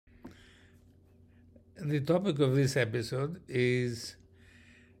The topic of this episode is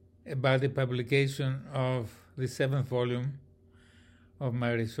about the publication of the 7th volume of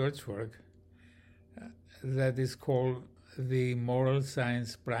my research work that is called the Moral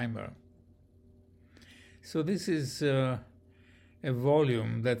Science Primer. So this is a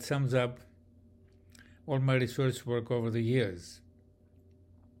volume that sums up all my research work over the years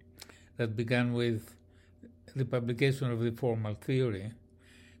that began with the publication of the formal theory,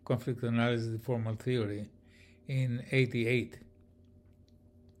 conflict analysis of the formal theory, in 1988.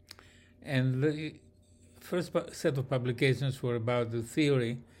 And the first set of publications were about the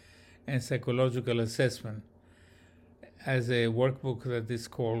theory and psychological assessment as a workbook that is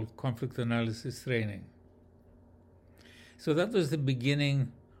called Conflict Analysis Training. So that was the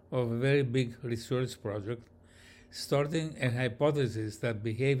beginning of a very big research project, starting a hypothesis that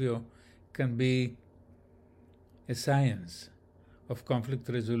behavior can be a science of conflict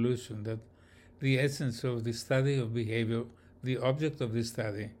resolution, that the essence of the study of behavior, the object of the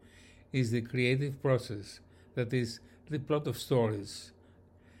study, is the creative process that is the plot of stories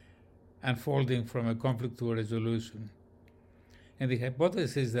unfolding from a conflict to a resolution. And the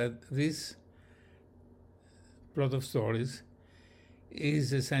hypothesis is that this plot of stories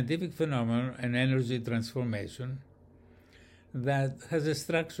is a scientific phenomenon, an energy transformation that has a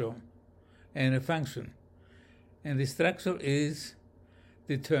structure and a function. And the structure is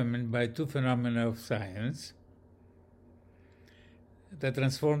determined by two phenomena of science that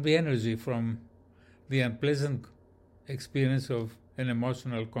transform the energy from the unpleasant experience of an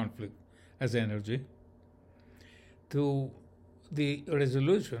emotional conflict as energy to the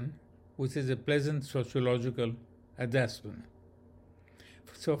resolution, which is a pleasant sociological adjustment.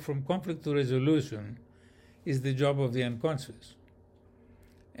 So from conflict to resolution is the job of the unconscious.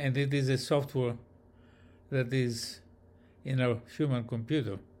 And it is a software that is in our human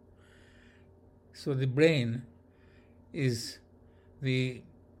computer. So the brain is the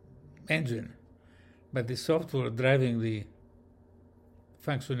engine, but the software driving the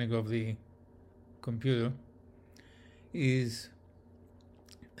functioning of the computer is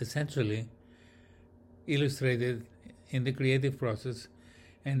essentially illustrated in the creative process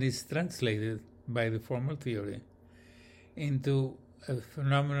and is translated by the formal theory into a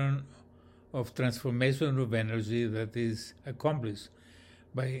phenomenon of transformation of energy that is accomplished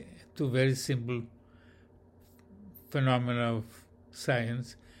by two very simple phenomena of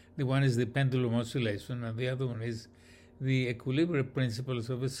science. The one is the pendulum oscillation, and the other one is the equilibrium principles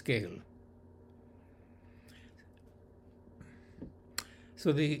of a scale.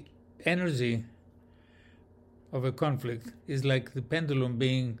 So the energy of a conflict is like the pendulum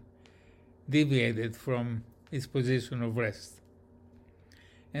being deviated from its position of rest.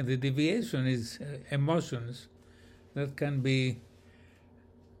 And the deviation is emotions that can be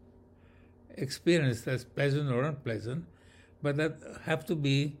experienced as pleasant or unpleasant, but that have to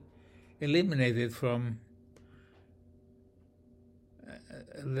be eliminated from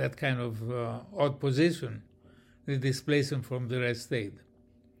that kind of odd position, the displacement from the rest state.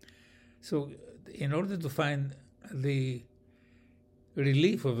 So in order to find the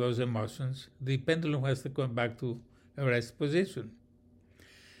relief of those emotions, the pendulum has to come back to a rest position.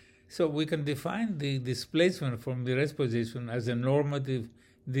 So we can define the displacement from the rest position as a normative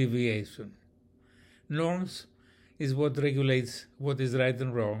deviation. Norms is what regulates what is right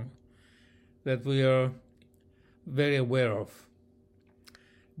and wrong, that we are very aware of.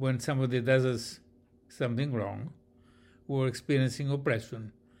 When somebody does us something wrong, we're experiencing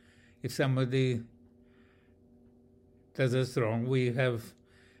oppression. If somebody does us wrong, we have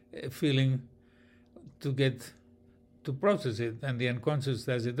a feeling to process it, and the unconscious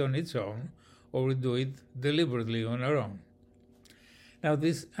does it on its own, or we do it deliberately on our own. Now,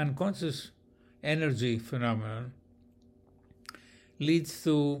 this unconscious energy phenomenon leads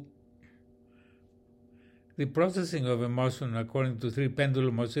to the processing of emotion according to three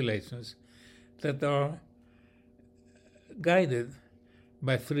pendulum oscillations that are guided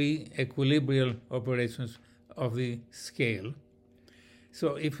by three equilibrial operations of the scale.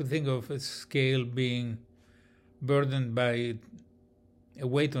 So if you think of a scale being burdened by a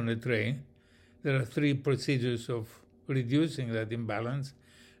weight on a tray, there are three procedures of reducing that imbalance.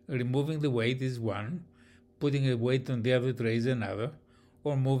 Removing the weight is one, putting a weight on the other tray is another,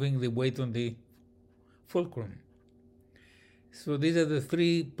 or moving the weight on the fulcrum. So these are the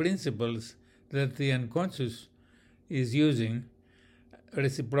three principles that the unconscious is using: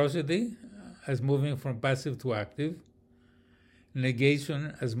 reciprocity as moving from passive to active,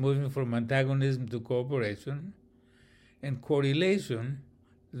 negation as moving from antagonism to cooperation, and correlation,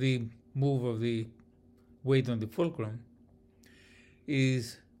 the move of the weight on the fulcrum,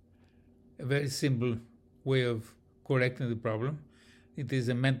 is a very simple way of correcting the problem. It is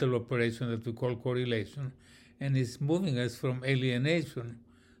a mental operation that we call correlation, and it's moving us from alienation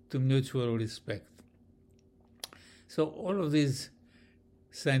to mutual respect. So all of these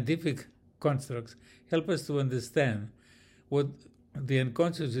scientific constructs help us to understand what the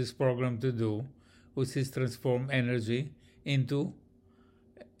unconscious is programmed to do, which is transform energy into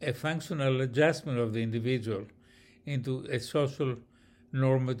a functional adjustment of the individual, into a social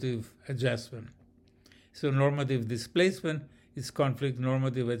normative adjustment. So normative displacement is conflict,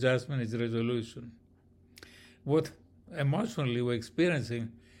 normative adjustment is resolution. What emotionally we're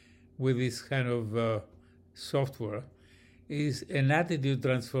experiencing with this kind of software is an attitude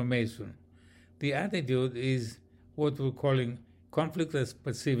transformation. The attitude is what we're calling conflict as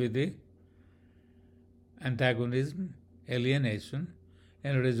passivity, antagonism, alienation,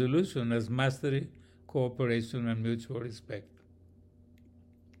 and resolution as mastery, cooperation, and mutual respect.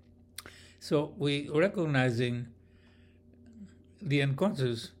 So we recognizing the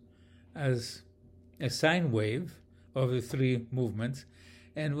unconscious as a sine wave of the three movements,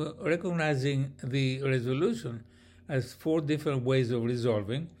 and we're recognizing the resolution as four different ways of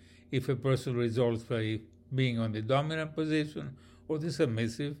resolving. If a person resolves by being on the dominant position, or the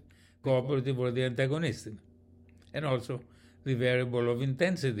submissive, cooperative, or the antagonistic. And also the variable of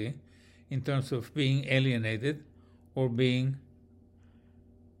intensity in terms of being alienated or being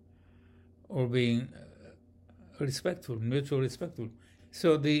respectful, mutual respectful.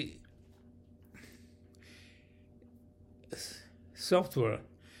 So the software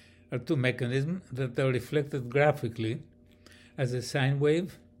are two mechanisms that are reflected graphically as a sine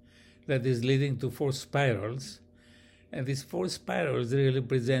wave that is leading to four spirals. And these four spirals really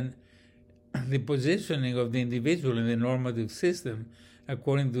present the positioning of the individual in the normative system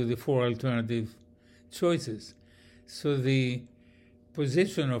according to the four alternative choices. So the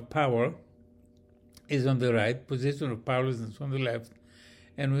position of power is on the right, position of powerlessness on the left,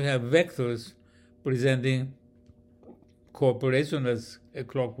 and we have vectors presenting cooperation as a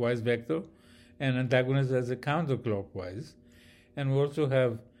clockwise vector and antagonism as a counterclockwise. And we also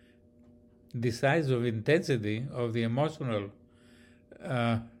have the size of intensity of the emotional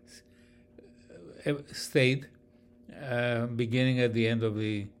state beginning at the end of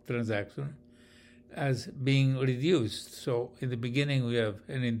the transaction as being reduced. So in the beginning we have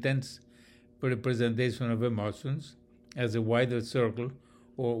an intense representation of emotions as a wider circle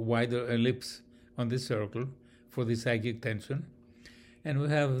or wider ellipse on the circle for the psychic tension. And we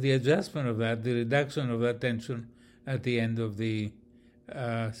have the adjustment of that, the reduction of that tension at the end of the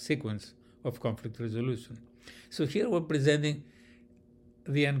sequence of conflict resolution. So here we're presenting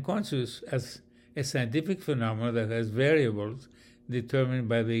the unconscious as a scientific phenomenon that has variables determined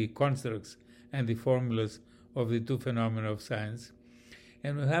by the constructs and the formulas of the two phenomena of science.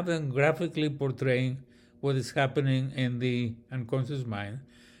 And we have them graphically portraying what is happening in the unconscious mind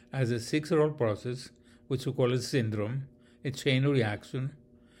as a six-role process, which we call a syndrome, a chain reaction,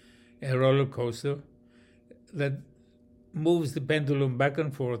 a roller coaster that moves the pendulum back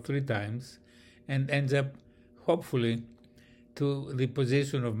and forth 3 times and ends up, hopefully, to the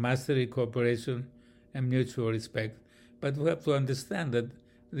position of mastery, cooperation, and mutual respect. But we have to understand that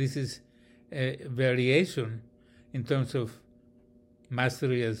this is a variation in terms of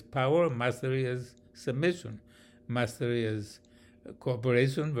mastery as power, mastery as submission, mastery as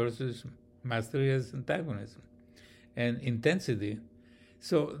cooperation versus mastery as antagonism, and intensity.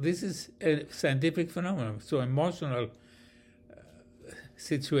 So this is a scientific phenomenon. So emotional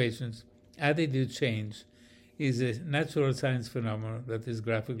situations, attitude change, is a natural science phenomenon that is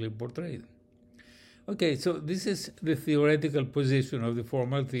graphically portrayed. Okay, so this is the theoretical position of the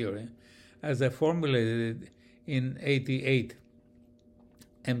formal theory as I formulated it in 88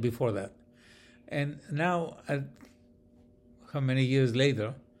 and before that. And now, how many years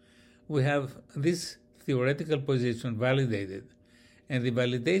later, we have this theoretical position validated. And the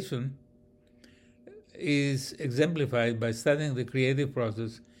validation is exemplified by studying the creative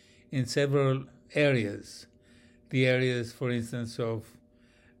process in several areas. The areas, for instance, of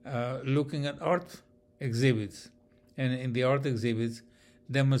looking at art exhibits, and in the art exhibits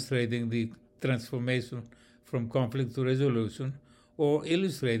demonstrating the transformation from conflict to resolution, or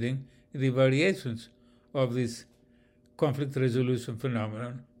illustrating the variations of this conflict resolution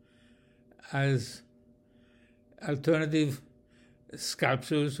phenomenon as alternative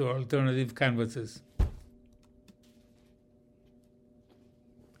sculptures or alternative canvases.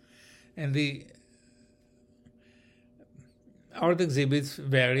 And the art exhibits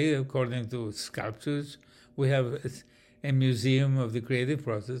vary according to sculptures. We have a museum of the creative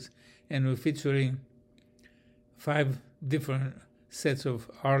process, and we're featuring 5 different sets of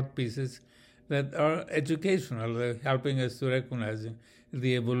art pieces that are educational, helping us to recognize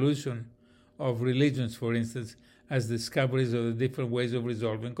the evolution of religions, for instance, as discoveries of the different ways of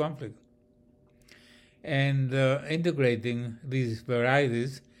resolving conflict, and integrating these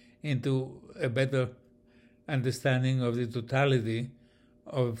varieties into a better understanding of the totality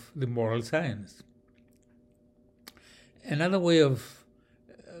of the moral science. Another way of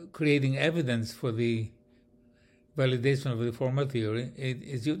creating evidence for the validation of the formal theory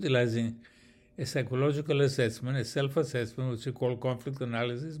is utilizing a psychological assessment, a self-assessment, which we call conflict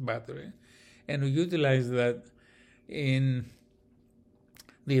analysis battery, and we utilize that in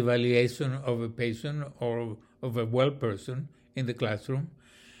the evaluation of a patient or of a well person in the classroom.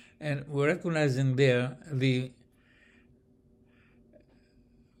 And we're recognizing there the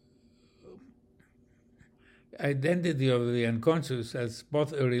identity of the unconscious as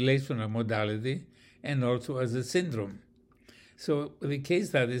both a relational modality and also as a syndrome. So the case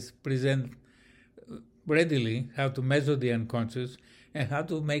studies present readily how to measure the unconscious and how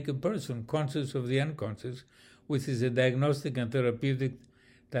to make a person conscious of the unconscious, which is a diagnostic and therapeutic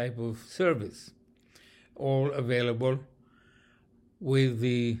type of service, all available with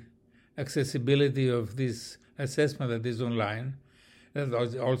the accessibility of this assessment that is online, that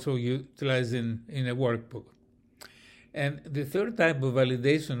is also utilized in a workbook. And the third type of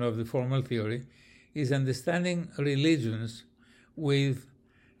validation of the formal theory is understanding religions with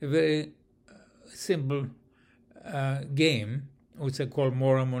a very simple game, which I call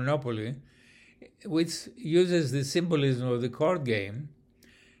moral monopoly, which uses the symbolism of the card game,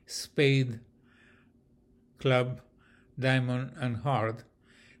 spade, club, diamond, and heart,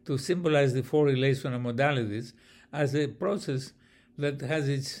 to symbolize the four relational modalities as a process that has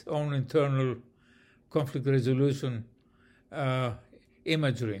its own internal conflict resolution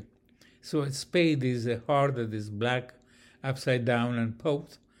imagery. So a spade is a heart that is black, upside down, and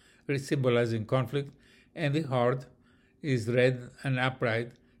poked, symbolizing conflict, and the heart is red and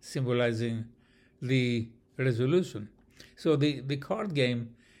upright, symbolizing the resolution. So the card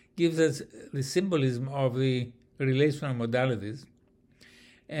game gives us the symbolism of the relational modalities,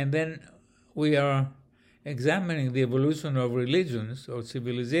 and then we are examining the evolution of religions or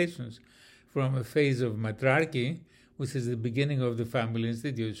civilizations from a phase of matriarchy, which is the beginning of the family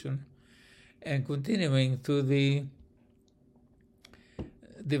institution, and continuing to the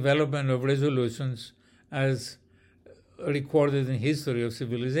development of resolutions as recorded in history of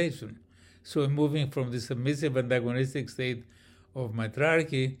civilization. So moving from the submissive antagonistic state of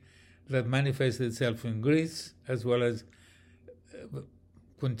matriarchy that manifested itself in Greece, as well as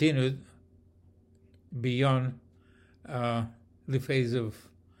continued beyond the phase of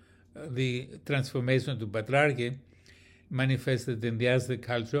the transformation to patriarchy, manifested in the Aztec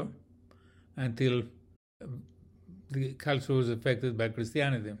culture until the culture was affected by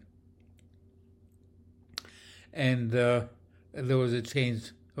Christianity. And there was a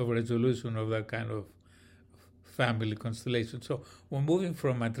change of resolution of that kind of family constellation. So we're moving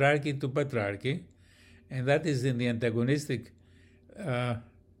from matriarchy to patriarchy, and that is in the antagonistic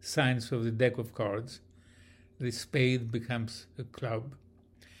signs of the deck of cards. The spade becomes a club.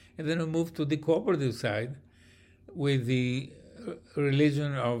 And then we move to the cooperative side with the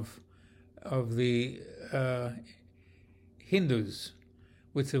religion of the Hindus,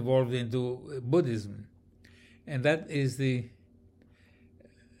 which evolved into Buddhism. And that is the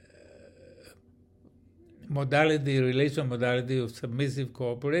relational modality of submissive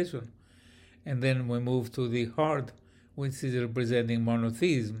cooperation. And then we move to the heart, which is representing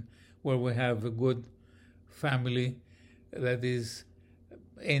monotheism, where we have a good family that is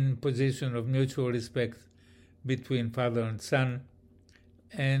in position of mutual respect between father and son,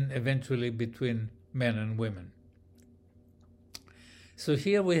 and eventually between men and women. So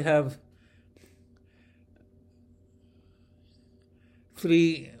here we have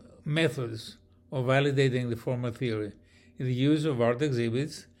three methods of validating the formal theory: the use of art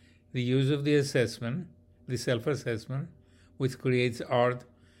exhibits, the use of the assessment, the self-assessment, which creates art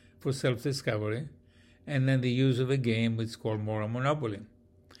for self-discovery, and then the use of a game which is called moral monopoly.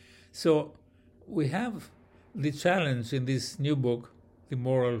 So we have the challenge in this new book, the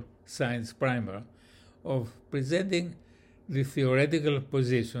Moral Science Primer, of presenting the theoretical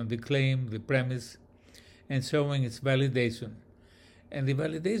position, the claim, the premise, and showing its validation. And the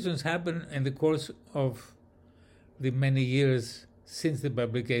validations happen in the course of the many years since the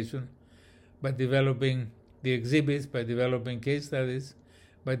publication, by developing the exhibits, by developing case studies,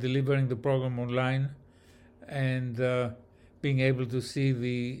 by delivering the program online, and being able to see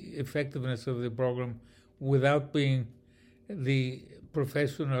the effectiveness of the program without being the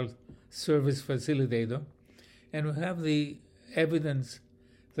professional service facilitator. And we have the evidence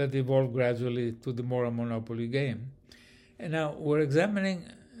that evolved gradually to the moral monopoly game. And now we're examining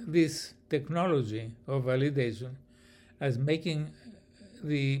this technology of validation as making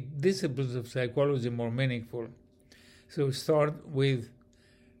the disciplines of psychology more meaningful. So we start with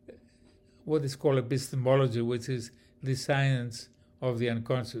what is called epistemology, which is the science of the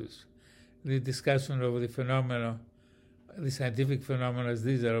unconscious, the discussion of the phenomena, the scientific phenomena as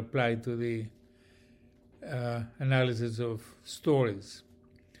these are applied to the analysis of stories.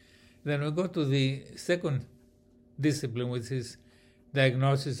 Then we go to the second discipline, which is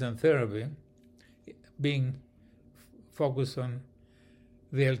diagnosis and therapy, being focused on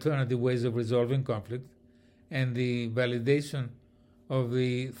the alternative ways of resolving conflict and the validation of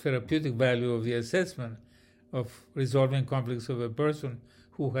the therapeutic value of the assessment of resolving conflicts of a person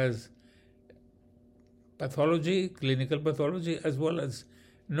who has pathology, clinical pathology, as well as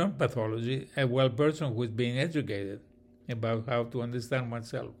non-pathology, a well person who is being educated about how to understand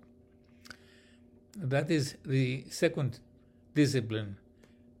oneself. That is the second discipline,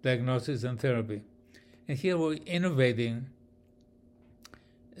 diagnosis and therapy. And here we're innovating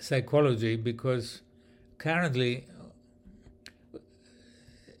psychology because currently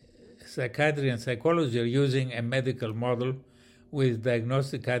psychiatry and psychology are using a medical model with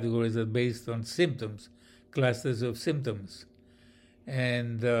diagnostic categories that are based on symptoms, clusters of symptoms.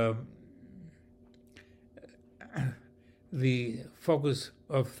 And the focus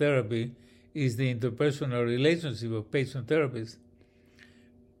of therapy is the interpersonal relationship of patient-therapist,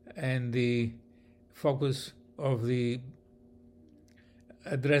 and the focus of the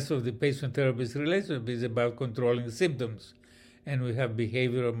address of the patient-therapist relationship is about controlling symptoms. And we have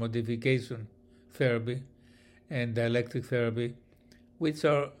behavioral modification therapy and dialectic therapy, which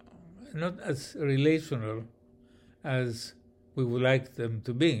are not as relational as we would like them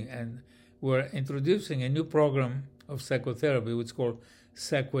to be. And we're introducing a new program of psychotherapy, which is called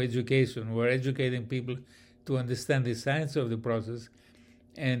psychoeducation. We're educating people to understand the science of the process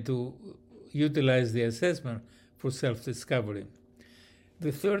and to utilize the assessment for self-discovery.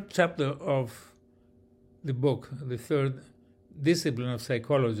 The third chapter of the book, the third discipline of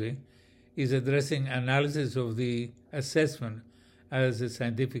psychology, is addressing analysis of the assessment as a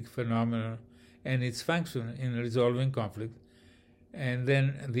scientific phenomenon and its function in resolving conflict. And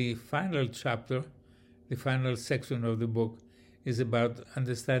then the final chapter, the final section of the book, is about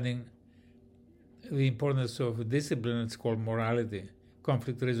understanding the importance of a discipline. It's called morality,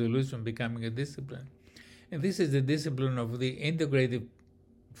 conflict resolution becoming a discipline. And this is the discipline of the integrative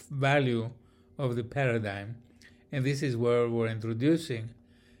value of the paradigm. And this is where we're introducing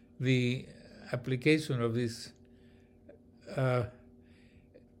the application of this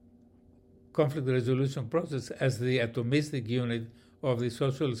conflict resolution process as the atomistic unit of the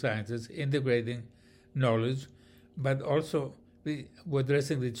social sciences, integrating knowledge, but also we're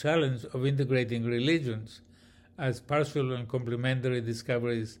addressing the challenge of integrating religions as partial and complementary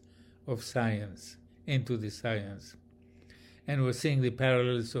discoveries of science into the science. And we're seeing the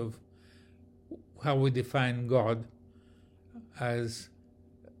parallels of how we define God as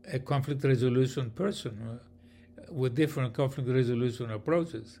a conflict resolution person with different conflict resolution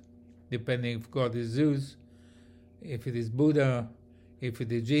approaches, depending if God is Zeus, if it is Buddha, if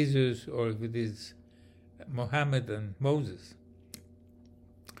it is Jesus, or if it is Muhammad and Moses.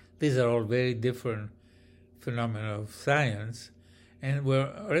 These are all very different phenomena of science, and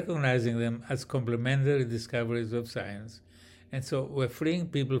we're recognizing them as complementary discoveries of science. And so we're freeing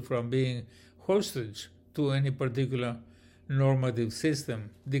people from being hostage to any particular normative system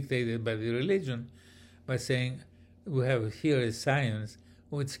dictated by the religion by saying we have here a science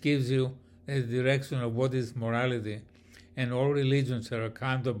which gives you a direction of what is morality, and all religions are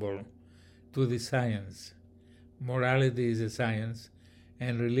accountable to the science. Morality is a science,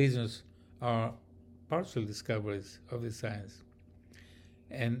 and religions are partial discoveries of the science.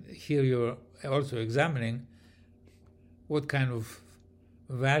 And here you're also examining what kind of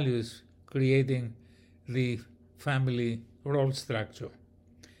values creating the family role structure.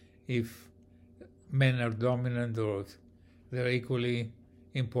 If men are dominant or if they're equally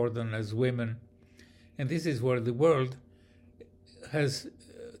important as women. And this is where the world has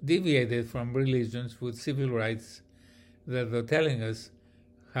deviated from religions with civil rights that are telling us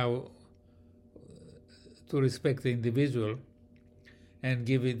how to respect the individual and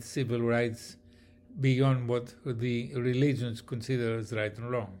give it civil rights beyond what the religions consider as right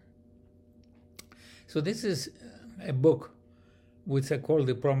and wrong. So this is a book which I call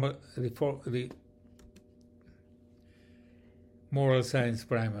the Moral Science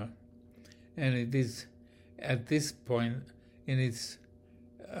Primer, and it is at this point in its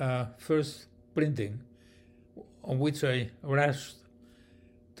first printing, on which I rushed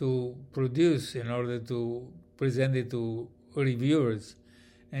to produce in order to present it to reviewers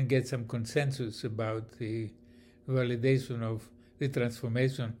and get some consensus about the validation of the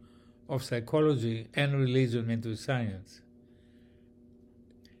transformation of psychology and religion into science.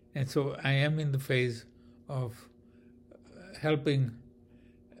 And so I am in the phase of helping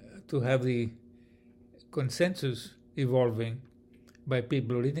to have the consensus evolving by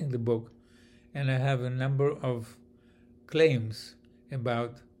people reading the book, and I have a number of claims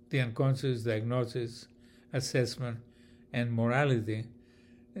about the unconscious diagnosis, assessment, and morality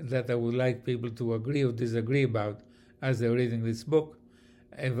that I would like people to agree or disagree about as they're reading this book,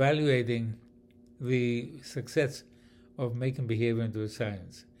 evaluating the success of making behavior into a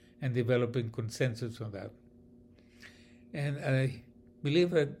science and developing consensus on that. And I believe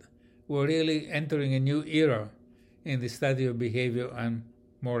that we're really entering a new era in the study of behavior and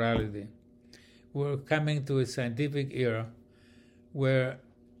morality. We're coming to a scientific era where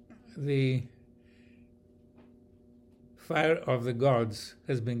the fire of the gods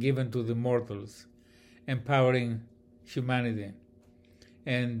has been given to the mortals, empowering humanity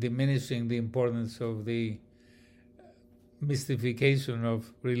and diminishing the importance of the mystification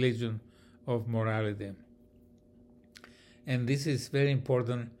of religion, of morality. And this is very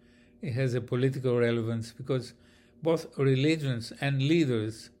important. It has a political relevance because both religions and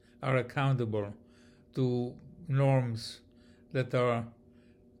leaders are accountable to norms that are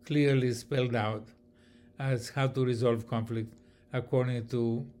clearly spelled out as how to resolve conflict according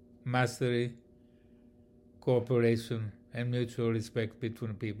to mastery, cooperation, and mutual respect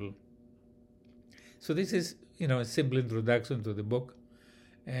between people. So this is, a simple introduction to the book,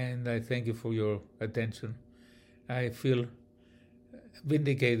 and I thank you for your attention. I feel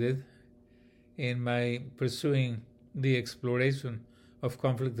vindicated in my pursuing the exploration of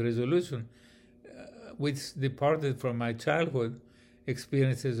conflict resolution, which departed from my childhood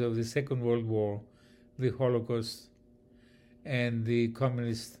experiences of the Second World War, the Holocaust, and the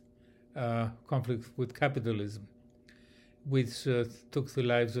communist conflict with capitalism, which took the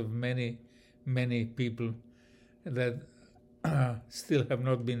lives of many, many people that still have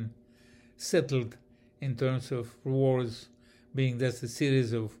not been settled in terms of wars being just a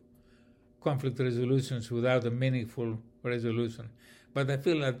series of conflict resolutions without a meaningful resolution. But I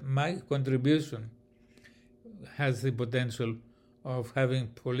feel that my contribution has the potential of having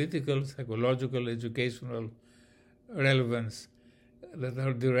political, psychological, educational relevance that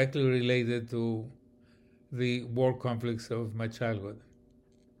are directly related to the war conflicts of my childhood.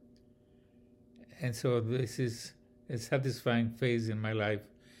 And so this is a satisfying phase in my life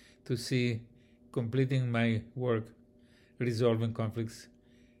to see completing my work, resolving conflicts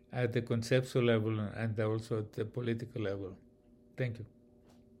at the conceptual level and also at the political level. Thank you.